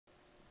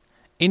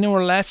In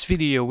our last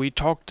video, we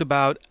talked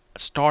about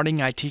starting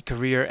IT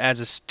career as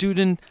a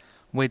student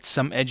with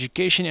some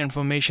education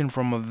information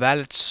from a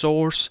valid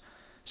source.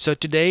 So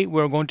today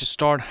we're going to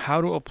start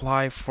how to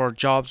apply for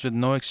jobs with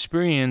no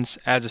experience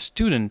as a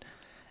student,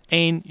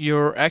 and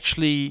you're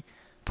actually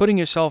putting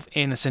yourself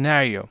in a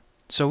scenario.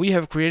 So we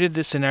have created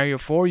this scenario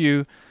for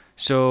you.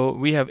 So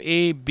we have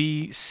A,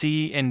 B,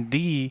 C, and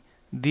D.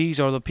 These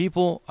are the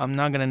people. I'm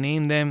not going to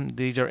name them.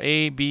 These are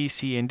A, B,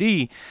 C, and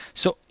D.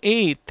 So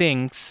A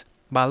thinks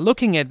by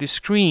looking at the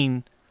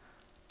screen,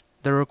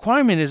 the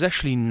requirement is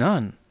actually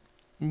none.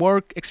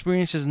 Work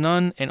experience is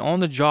none, and on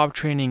the job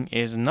training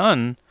is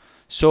none.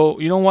 So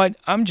you know what?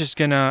 I'm just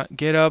gonna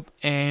get up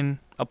and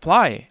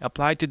apply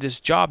to this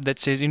job that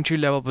says entry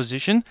level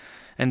position,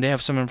 and they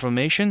have some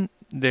information.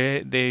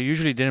 They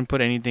usually didn't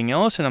put anything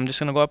else, and I'm just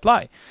gonna go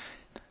apply.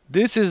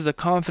 This is the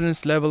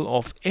confidence level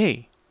of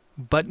A.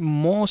 But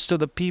most of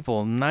the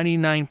people,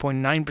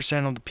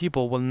 99.9% of the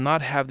people, will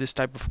not have this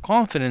type of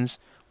confidence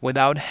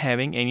without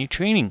having any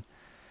training.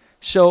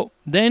 So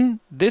then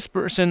this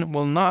person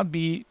will not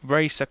be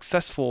very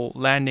successful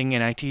landing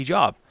an IT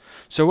job.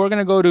 So we're going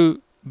to go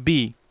to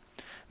B.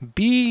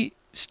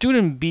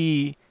 Student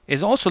B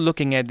is also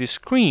looking at the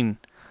screen,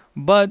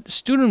 but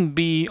student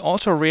B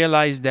also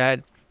realized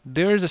that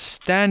there's a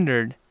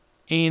standard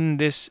in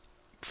this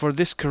for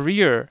this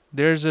career.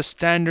 There's a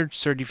standard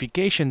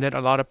certification that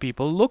a lot of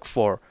people look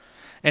for.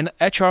 An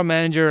HR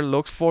manager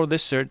looks for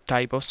this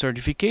type of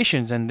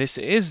certifications, and this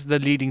is the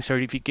leading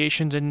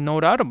certifications, and no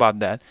doubt about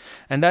that.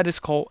 And that is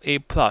called A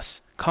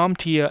plus,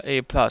 CompTIA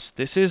A plus.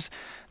 This is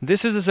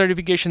a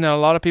certification that a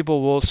lot of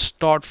people will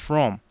start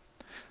from,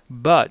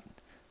 but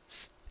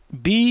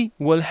B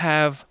will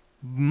have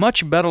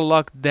much better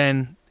luck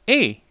than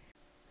A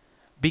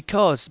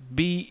because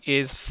B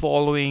is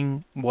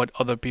following what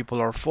other people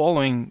are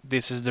following.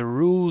 This is the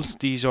rules.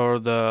 These are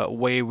the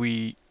way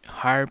we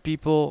hire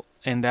people,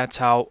 and that's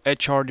how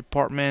HR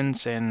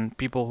departments and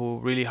people who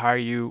really hire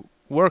you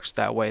works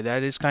that way.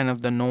 That is kind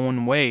of the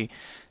known way.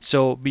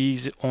 So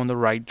B's on the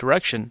right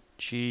direction.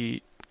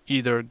 She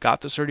either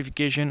got the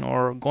certification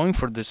or going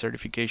for the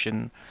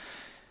certification.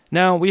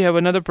 Now we have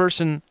another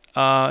person,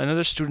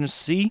 another student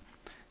C.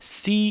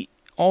 C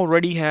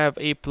already have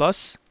A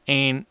plus,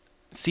 and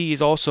C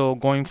is also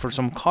going for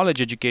some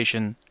college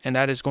education, and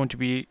that is going to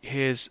be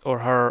his or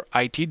her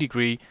IT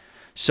degree.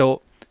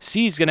 So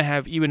C is going to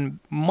have even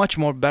much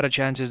more better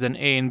chances than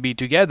A and B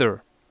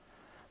together.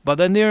 But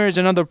then there is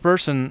another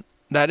person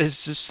that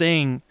is just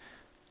saying,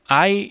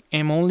 I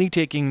am only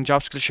taking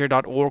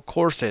jobskillshare.org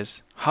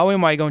courses. How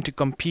am I going to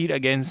compete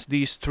against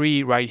these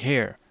three right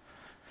here?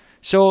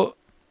 So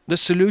the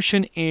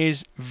solution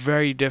is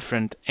very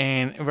different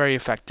and very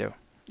effective.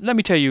 Let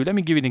me give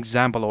you an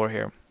example over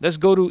here. Let's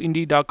go to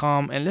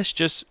indeed.com and let's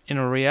just, in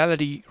a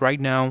reality right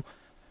now,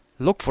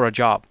 look for a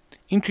job.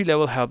 Entry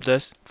level help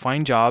desk,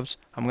 find jobs.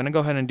 I'm going to go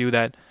ahead and do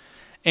that.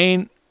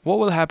 And what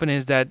will happen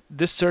is that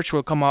this search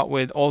will come out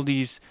with all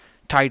these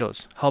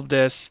titles: help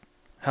desk,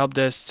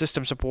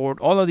 system support.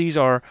 All of these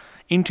are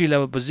entry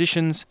level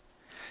positions.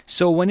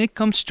 So when it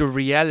comes to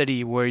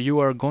reality where you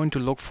are going to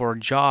look for a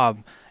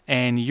job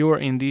and you're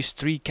in these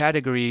three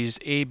categories,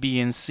 A, B,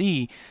 and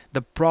C,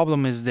 the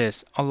problem is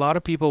this. A lot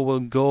of people will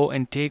go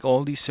and take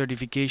all these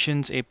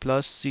certifications, A+,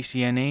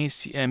 CCNA,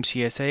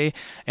 MCSA,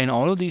 and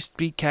all of these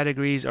three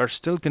categories are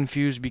still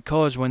confused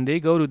because when they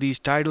go to these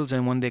titles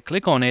and when they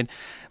click on it,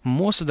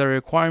 most of the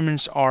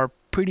requirements are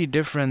pretty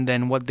different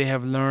than what they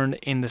have learned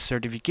in the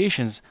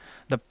certifications.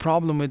 The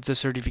problem with the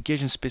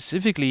certification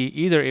specifically,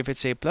 either if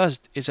it's A plus,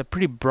 is a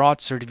pretty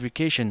broad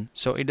certification.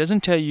 So it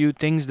doesn't tell you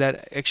things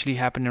that actually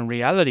happen in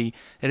reality.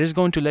 It is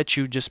going to let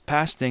you just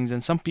pass things,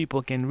 and some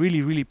people can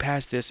really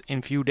pass this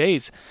in few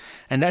days,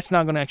 and that's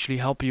not going to actually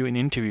help you in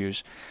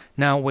interviews.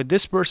 Now with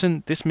this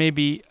person, this may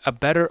be a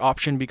better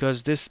option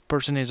because this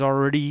person is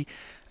already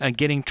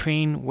getting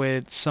trained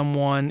with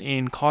someone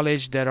in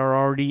college that are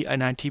already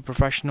an IT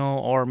professional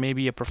or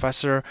maybe a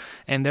professor,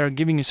 and they're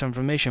giving you some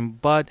information.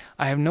 But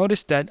I have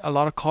noticed that a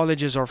lot of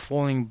colleges are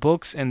following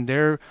books, and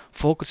their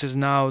focus is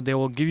now they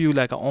will give you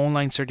like an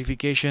online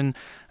certification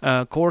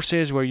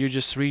courses where you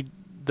just read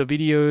the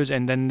videos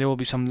and then there will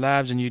be some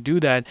labs and you do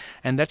that,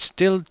 and that's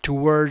still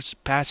towards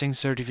passing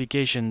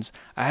certifications.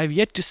 I have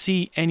yet to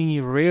see any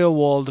real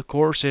world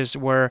courses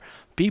where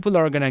people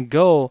are going to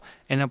go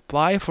and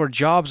apply for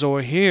jobs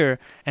over here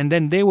and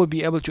then they will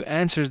be able to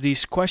answer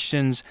these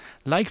questions.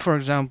 Like for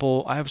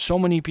example, I have so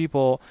many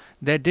people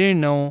that didn't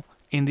know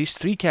in these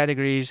three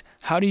categories,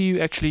 how do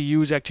you actually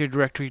use Active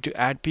Directory to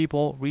add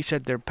people,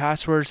 reset their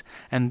passwords,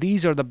 and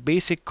these are the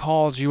basic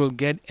calls you will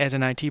get as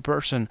an IT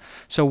person.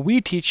 So we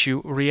teach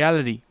you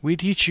reality. We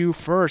teach you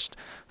first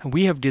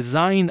We have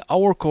designed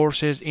our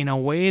courses in a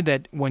way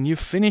that when you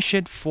finish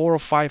it, 4 or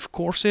 5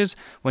 courses,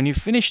 when you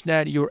finish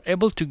that, you're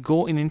able to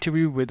go in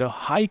interview with a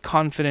high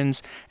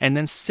confidence and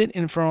then sit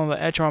in front of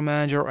the HR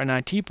manager or an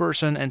IT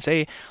person and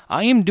say,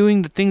 I am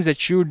doing the things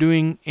that you're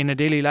doing in a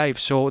daily life.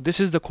 So this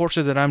is the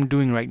courses that I'm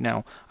doing right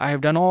now. I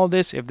have done all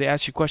this. If they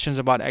ask you questions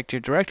about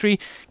Active Directory,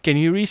 can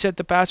you reset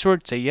the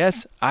password? Say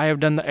yes, I have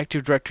done the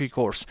Active Directory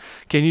course.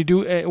 Can you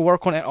do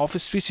work on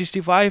Office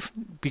 365?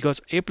 Because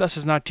A Plus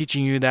is not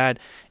teaching you that.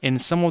 In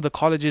some of the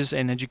colleges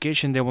and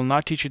education, they will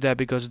not teach you that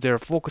because their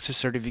focus is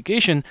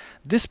certification.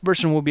 This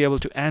person will be able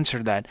to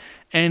answer that.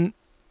 And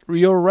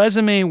your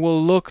resume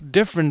will look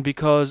different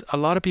because a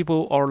lot of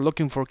people are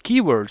looking for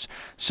keywords.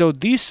 So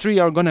these three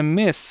are going to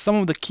miss some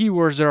of the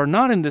keywords that are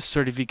not in this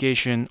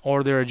certification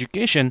or their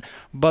education,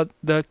 but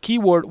the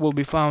keyword will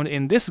be found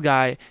in this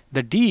guy,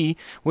 the D,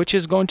 which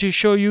is going to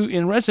show you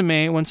in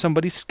resume when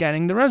somebody's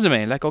scanning the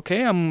resume. Like,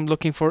 okay, I'm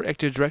looking for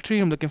Active Directory,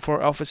 I'm looking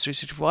for Office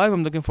 365,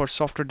 I'm looking for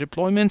software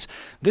deployments.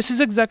 This is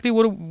exactly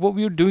what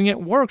we're doing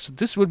at work. So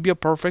this would be a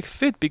perfect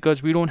fit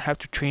because we don't have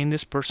to train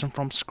this person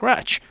from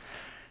scratch.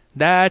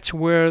 That's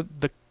where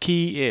the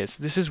key is.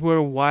 This is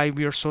why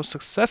we are so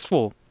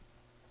successful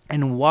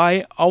and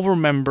why our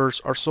members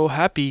are so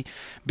happy,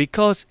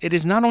 because it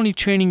is not only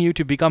training you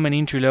to become an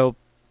entry-level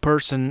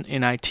person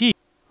in IT.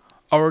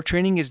 Our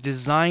training is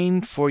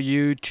designed for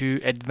you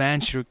to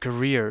advance your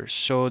career.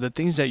 So the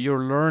things that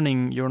you're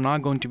learning, you're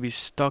not going to be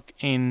stuck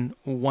in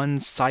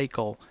one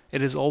cycle.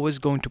 It is always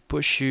going to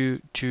push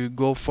you to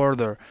go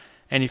further.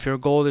 And if your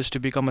goal is to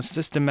become a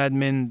system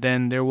admin,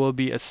 then there will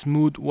be a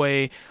smooth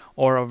way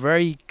or a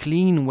very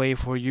clean way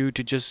for you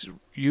to just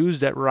use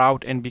that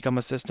route and become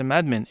a system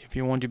admin. If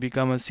you want to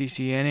become a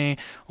CCNA,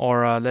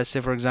 or let's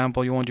say for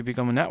example you want to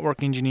become a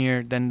network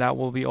engineer, then that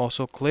will be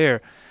also clear.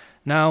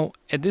 Now,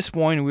 at this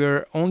point,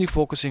 we're only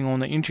focusing on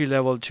the entry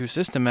level to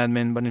system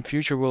admin, but in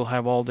future we'll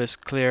have all this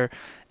clear,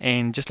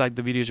 and just like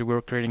the videos that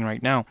we're creating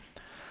right now.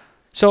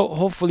 So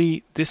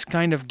hopefully this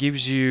kind of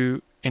gives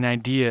you an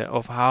idea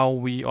of how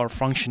we are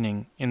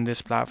functioning in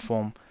this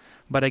platform.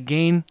 But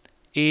again,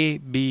 A,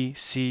 B,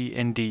 C,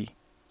 and D.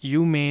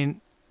 You may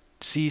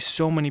see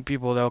so many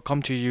people that will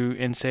come to you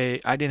and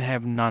say, I didn't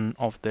have none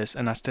of this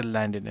and I still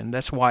landed. And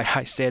that's why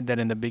I said that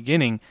in the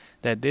beginning,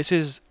 that this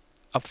is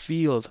a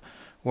field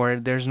where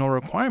there's no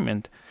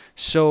requirement.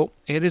 So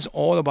it is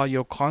all about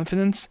your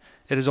confidence.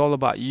 It is all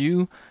about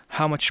you,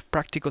 how much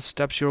practical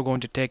steps you're going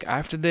to take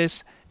after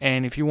this.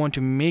 And if you want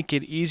to make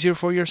it easier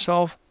for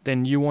yourself,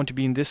 then you want to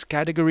be in this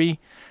category.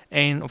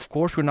 And of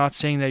course, we're not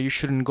saying that you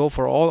shouldn't go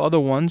for all other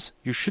ones.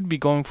 You should be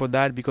going for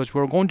that because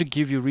we're going to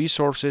give you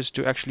resources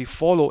to actually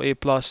follow A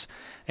plus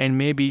and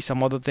maybe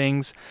some other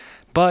things.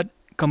 But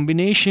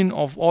combination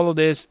of all of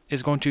this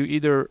is going to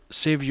either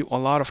save you a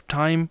lot of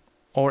time,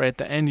 or at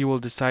the end you will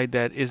decide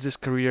that is this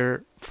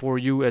career for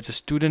you as a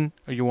student,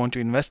 or you want to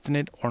invest in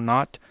it or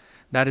not.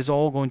 That is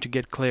all going to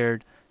get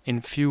cleared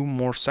in few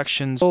more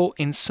sections. So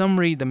in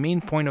summary, the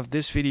main point of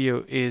this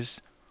video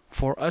is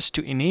for us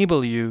to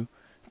enable you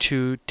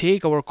to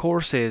take our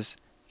courses,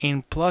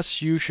 and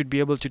plus you should be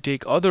able to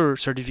take other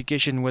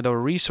certification with our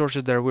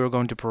resources that we're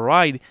going to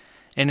provide,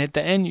 and at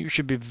the end you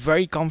should be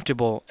very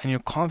comfortable and your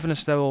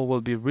confidence level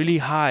will be really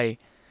high,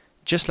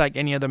 just like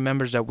any other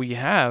members that we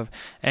have,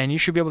 and you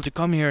should be able to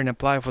come here and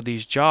apply for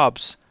these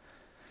jobs.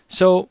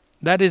 So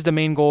that is the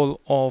main goal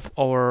of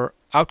our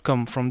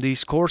outcome from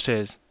these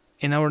courses.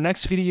 In our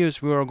next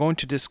videos, we are going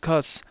to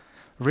discuss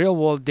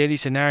real-world daily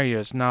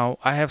scenarios. Now,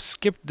 I have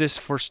skipped this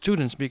for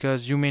students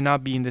because you may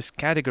not be in this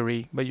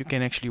category, but you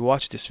can actually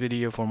watch this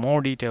video for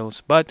more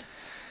details. But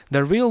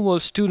the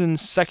real-world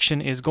students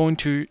section is going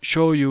to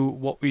show you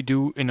what we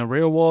do in a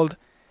real world,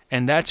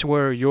 and that's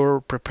where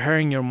you're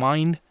preparing your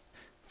mind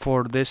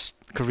for this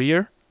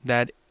career,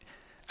 that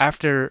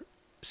after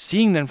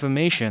seeing the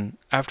information,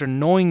 after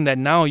knowing that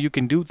now you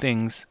can do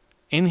things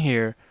in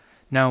here,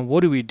 now what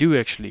do we do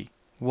actually?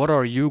 What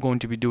are you going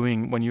to be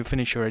doing when you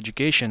finish your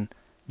education?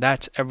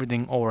 That's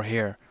everything over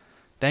here.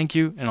 Thank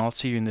you, and I'll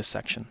see you in this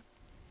section.